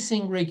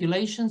reducing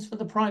regulations for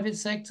the private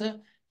sector,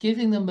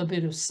 giving them a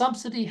bit of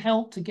subsidy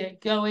help to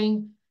get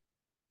going,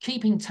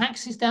 keeping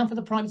taxes down for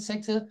the private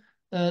sector.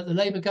 The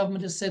Labour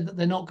government has said that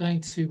they're not going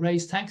to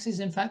raise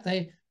taxes. In fact,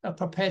 they are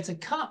prepared to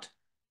cut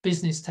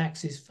business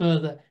taxes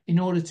further in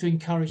order to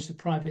encourage the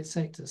private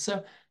sector.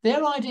 So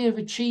their idea of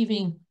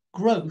achieving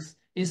growth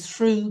is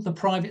through the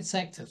private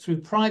sector, through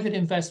private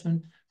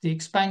investment, the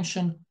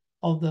expansion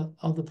of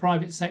the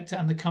private sector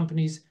and the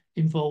companies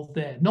involved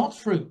there, not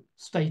through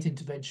state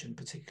intervention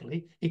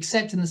particularly,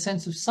 except in the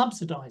sense of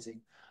subsidizing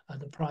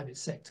the private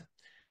sector.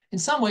 In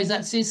some ways,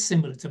 that is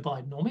similar to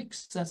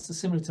Bidenomics. That's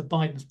similar to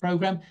Biden's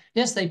program.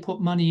 Yes, they put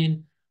money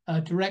in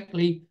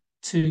directly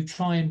to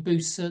try and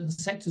boost certain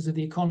sectors of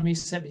the economy,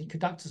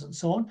 semiconductors and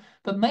so on.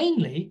 But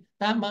mainly,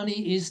 that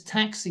money is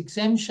tax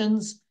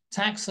exemptions,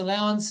 tax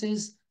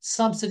allowances,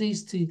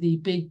 subsidies to the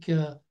big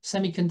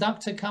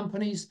semiconductor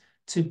companies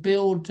to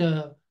build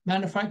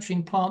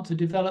manufacturing plant to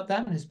develop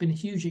that. And there's been a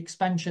huge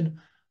expansion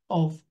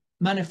of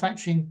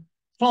manufacturing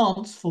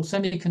plants for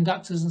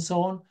semiconductors and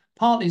so on.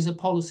 Partly as a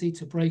policy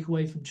to break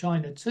away from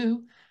China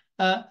too,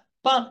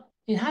 but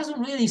it hasn't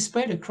really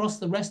spread across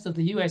the rest of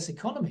the US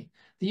economy.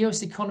 The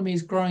US economy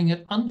is growing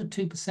at under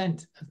 2%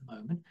 at the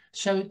moment,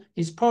 so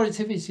its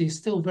productivity is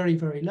still very,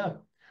 very low.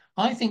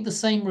 I think the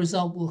same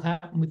result will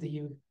happen with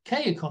the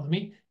UK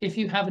economy if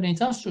you have an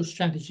industrial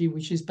strategy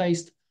which is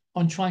based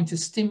on trying to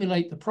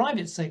stimulate the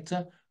private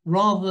sector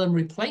rather than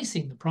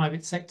replacing the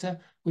private sector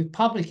with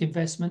public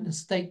investment and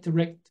state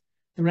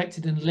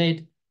directed and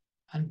led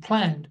and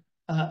planned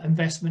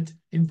investment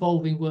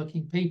involving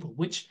working people,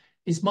 which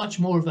is much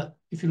more of a,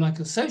 if you like,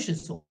 a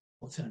socialist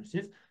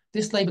alternative.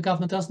 This Labour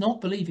government does not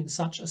believe in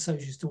such a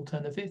socialist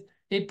alternative.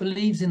 It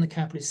believes in the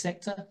capitalist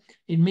sector.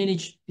 It merely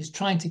is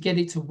trying to get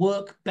it to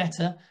work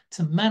better,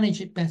 to manage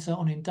it better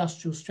on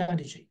industrial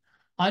strategy.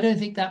 I don't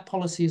think that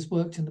policy has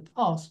worked in the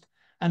past,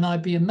 and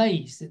I'd be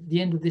amazed at the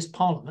end of this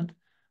parliament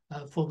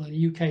for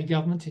the UK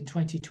government in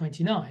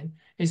 2029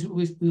 is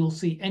we will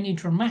see any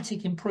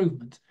dramatic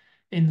improvement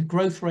in the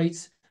growth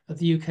rates of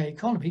the UK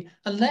economy,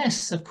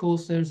 unless, of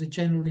course, there is a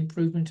general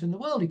improvement in the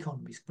world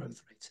economy's growth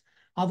rates.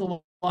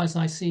 Otherwise,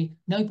 I see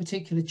no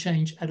particular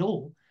change at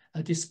all,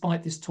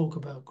 despite this talk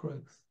about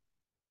growth.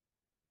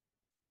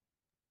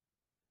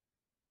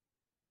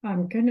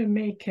 I'm going to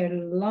make a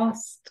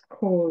last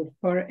call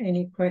for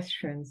any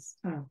questions.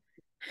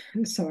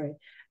 Sorry,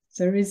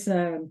 there's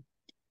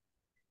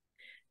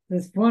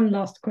one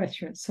last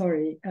question.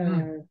 Sorry,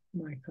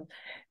 Michael.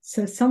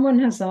 So someone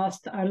has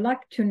asked, I'd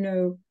like to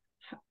know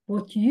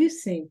what you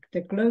think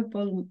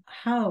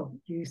how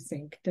you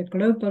think the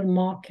global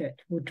market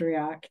would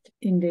react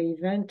in the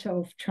event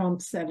of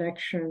Trump's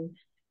election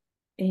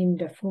in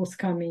the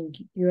forthcoming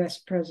US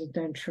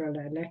presidential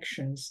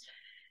elections,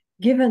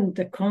 given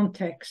the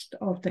context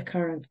of the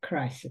current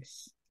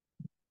crisis.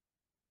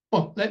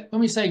 Well, when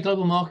we say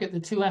global market, the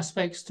two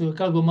aspects to a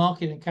global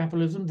market in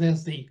capitalism,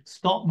 there's the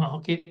stock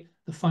market,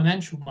 the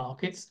financial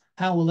markets.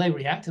 How will they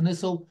react? And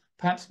this will,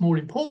 perhaps more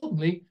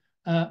importantly,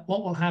 what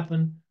will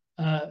happen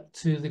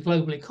to the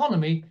global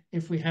economy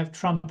if we have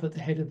Trump at the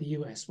head of the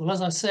US? Well,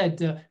 as I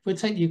said, if we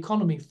take the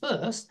economy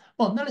first,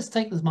 well, now let's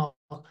take the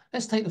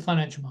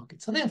financial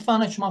markets. I think the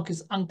financial market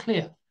is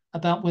unclear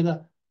about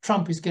whether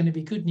Trump is going to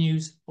be good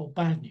news or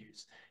bad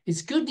news.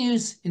 It's good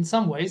news in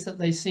some ways that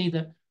they see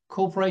that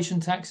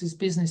corporation taxes,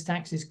 business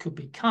taxes could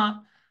be cut,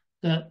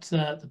 that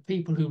the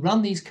people who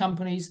run these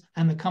companies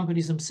and the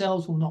companies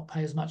themselves will not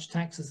pay as much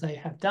tax as they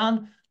have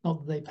done, not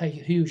that they pay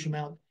a huge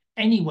amount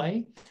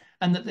anyway.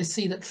 and that they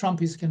see that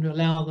Trump is going to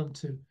allow them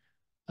to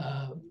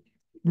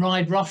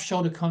ride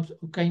roughshod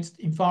against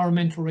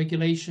environmental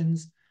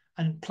regulations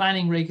and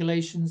planning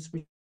regulations,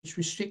 which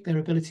restrict their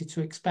ability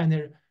to expand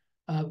their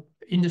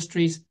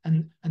industries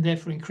and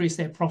therefore increase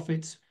their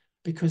profits,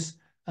 because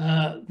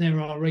there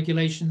are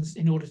regulations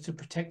in order to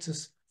protect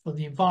us from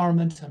the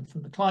environment and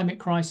from the climate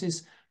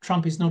crisis.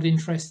 Trump is not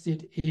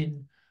interested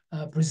in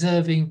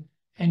preserving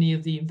any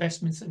of the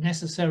investments that are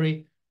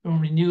necessary on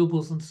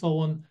renewables and so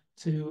on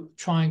to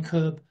try and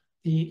curb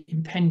the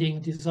impending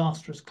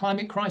disastrous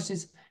climate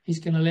crisis. He's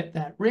going to let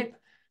that rip.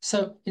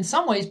 So in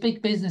some ways,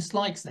 big business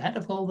likes that,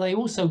 although they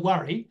also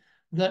worry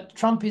that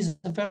Trump is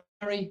a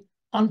very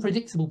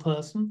unpredictable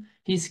person.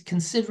 He's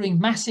considering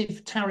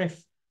massive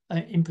tariff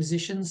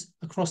impositions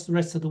across the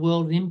rest of the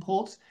world and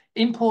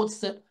imports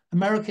that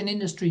American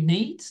industry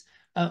needs.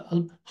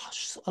 A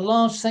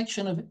large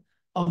section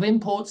of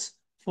imports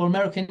for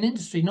American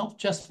industry, not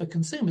just for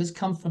consumers,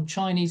 come from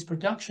Chinese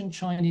production,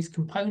 Chinese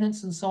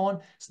components and so on.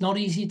 It's not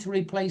easy to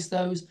replace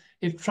those.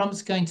 If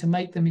Trump's going to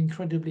make them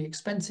incredibly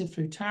expensive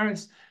through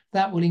tariffs,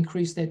 that will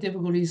increase their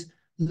difficulties,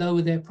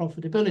 lower their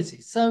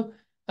profitability. So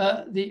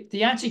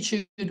the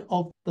attitude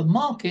of the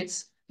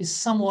markets is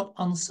somewhat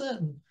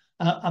uncertain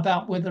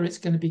about whether it's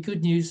going to be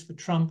good news for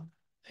Trump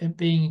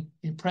being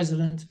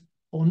president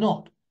or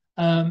not.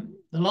 The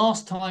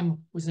last time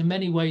was in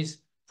many ways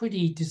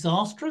pretty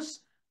disastrous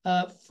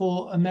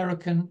for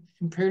American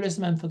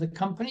imperialism and for the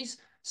companies.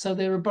 So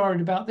they were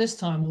worried about this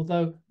time,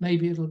 although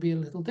maybe it'll be a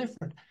little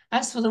different.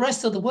 As for the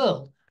rest of the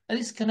world,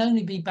 this can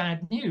only be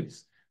bad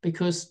news,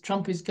 because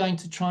Trump is going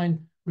to try and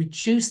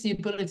reduce the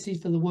ability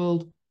for the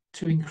world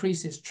to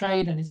increase its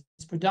trade and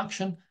its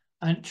production,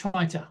 and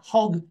try to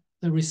hog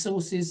the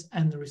resources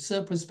and the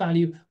surplus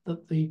value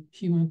that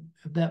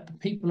that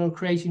people are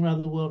creating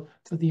around the world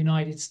for the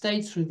United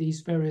States through these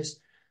various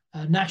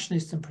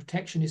nationalist and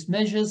protectionist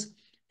measures.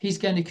 He's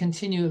going to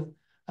continue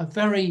a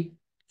very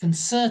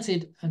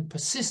concerted and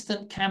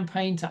persistent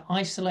campaign to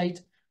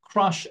isolate,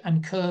 crush,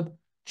 and curb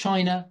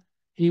China.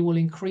 He will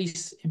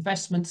increase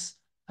investments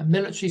and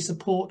military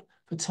support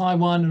for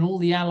Taiwan and all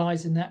the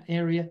allies in that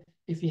area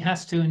if he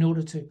has to, in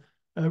order to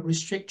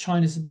restrict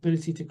China's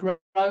ability to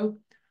grow.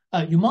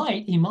 He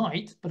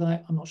might, but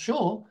I'm not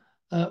sure,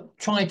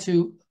 try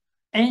to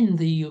end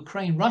the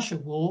Ukraine-Russia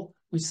war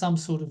with some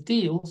sort of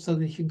deal so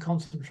that he can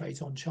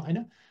concentrate on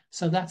China.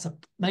 So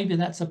maybe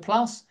that's a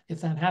plus if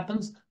that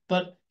happens,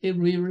 but it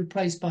will be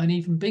replaced by an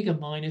even bigger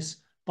minus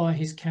by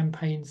his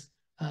campaigns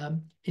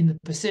in the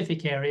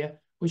Pacific area,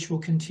 which will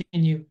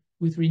continue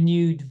with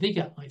renewed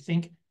vigor, I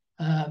think,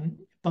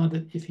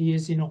 if he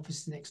is in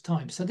office the next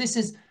time. So this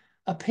is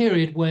a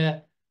period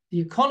where the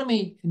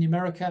economy in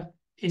America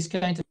is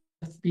going to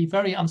be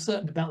very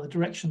uncertain about the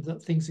direction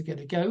that things are going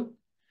to go.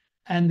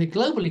 And the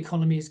global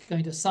economy is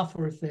going to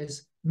suffer if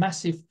there's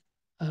massive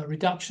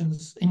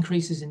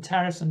increases in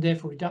tariffs, and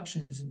therefore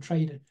reductions in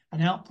trade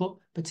and output,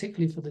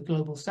 particularly for the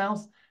global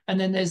south. And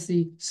then there's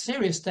the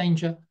serious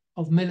danger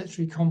of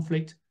military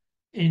conflict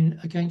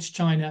against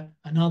China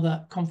and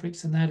other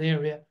conflicts in that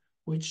area,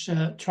 which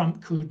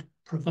Trump could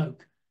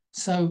provoke.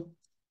 So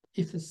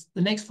if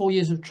the next 4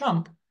 years of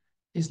Trump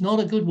is not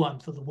a good one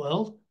for the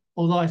world,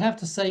 although I'd have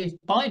to say if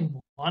Biden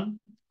won,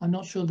 I'm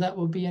not sure that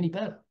would be any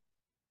better.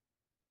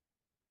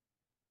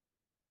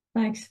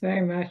 Thanks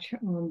very much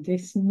on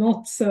this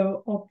not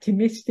so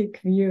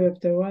optimistic view of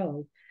the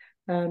world.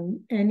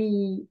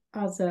 Any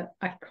other?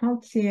 I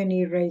can't see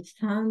any raised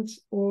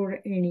hands or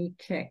any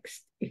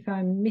text. If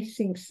I'm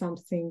missing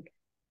something,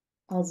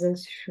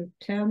 others should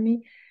tell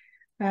me.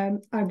 I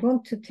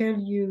want to tell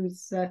you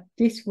that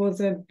this was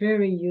a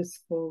very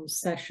useful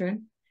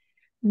session,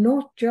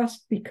 not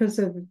just because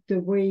of the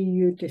way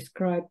you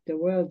described the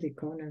world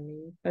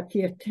economy, but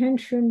the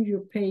attention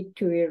you paid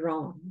to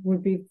Iran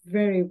would be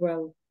very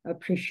well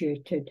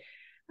appreciated.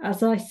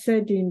 As I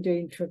said in the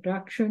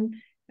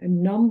introduction, a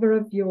number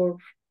of your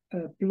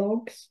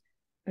blogs,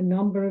 a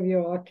number of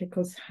your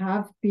articles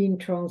have been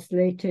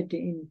translated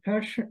in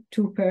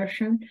to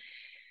Persian,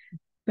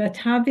 but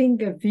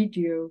having a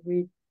video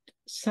with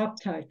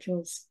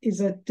subtitles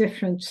is a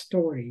different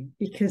story,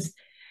 because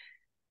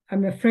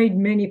I'm afraid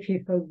many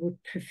people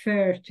would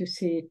prefer to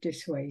see it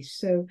this way.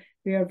 So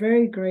we are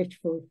very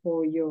grateful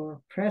for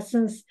your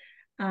presence,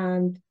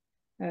 and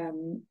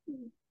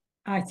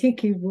I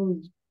think it will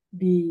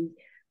be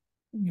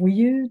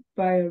viewed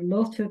by a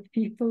lot of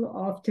people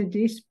after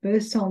this,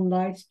 both on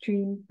live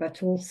stream,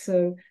 but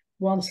also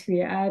once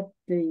we add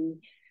the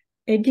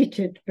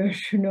edited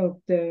version of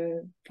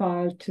the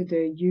file to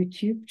the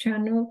YouTube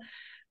channel.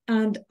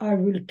 And I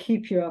will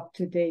keep you up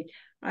to date.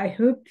 I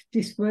hope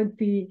this won't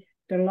be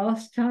the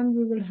last time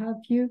we will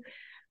have you.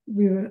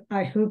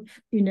 I hope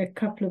in a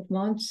couple of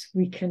months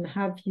we can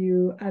have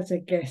you as a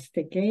guest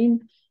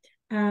again.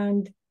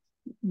 And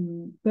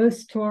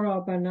both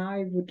Torab and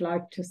I would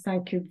like to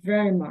thank you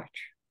very much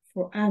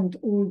and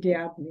all the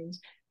admins.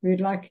 We'd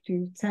like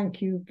to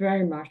thank you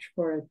very much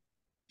for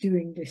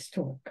doing this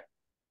talk.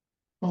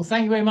 Well,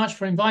 thank you very much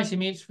for inviting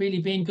me. It's really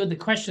been good. The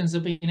questions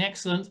have been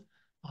excellent.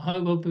 I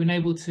hope I've been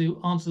able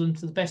to answer them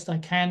to the best I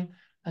can.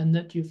 and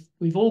that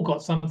we've all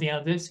got something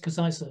out of this, because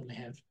I certainly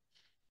have.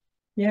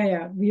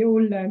 Yeah, we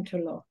all learned a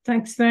lot.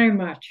 Thanks very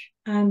much.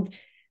 And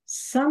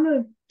some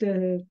of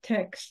the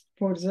text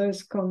for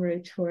those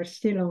comrades who are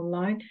still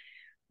online,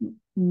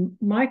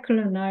 Michael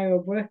and I are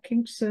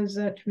working so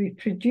that we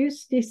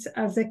produce this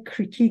as a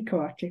critique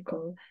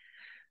article,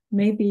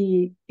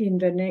 maybe in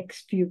the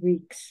next few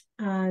weeks.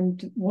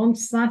 And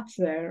once that's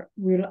there,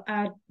 we'll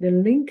add the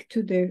link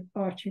to the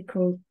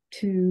article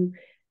to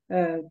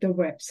the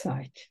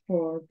website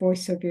for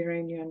Voice of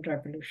Iranian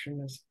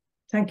Revolutionism.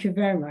 Thank you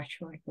very much,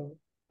 Michael.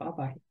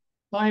 Bye-bye.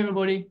 Bye,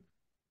 everybody.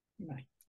 Bye.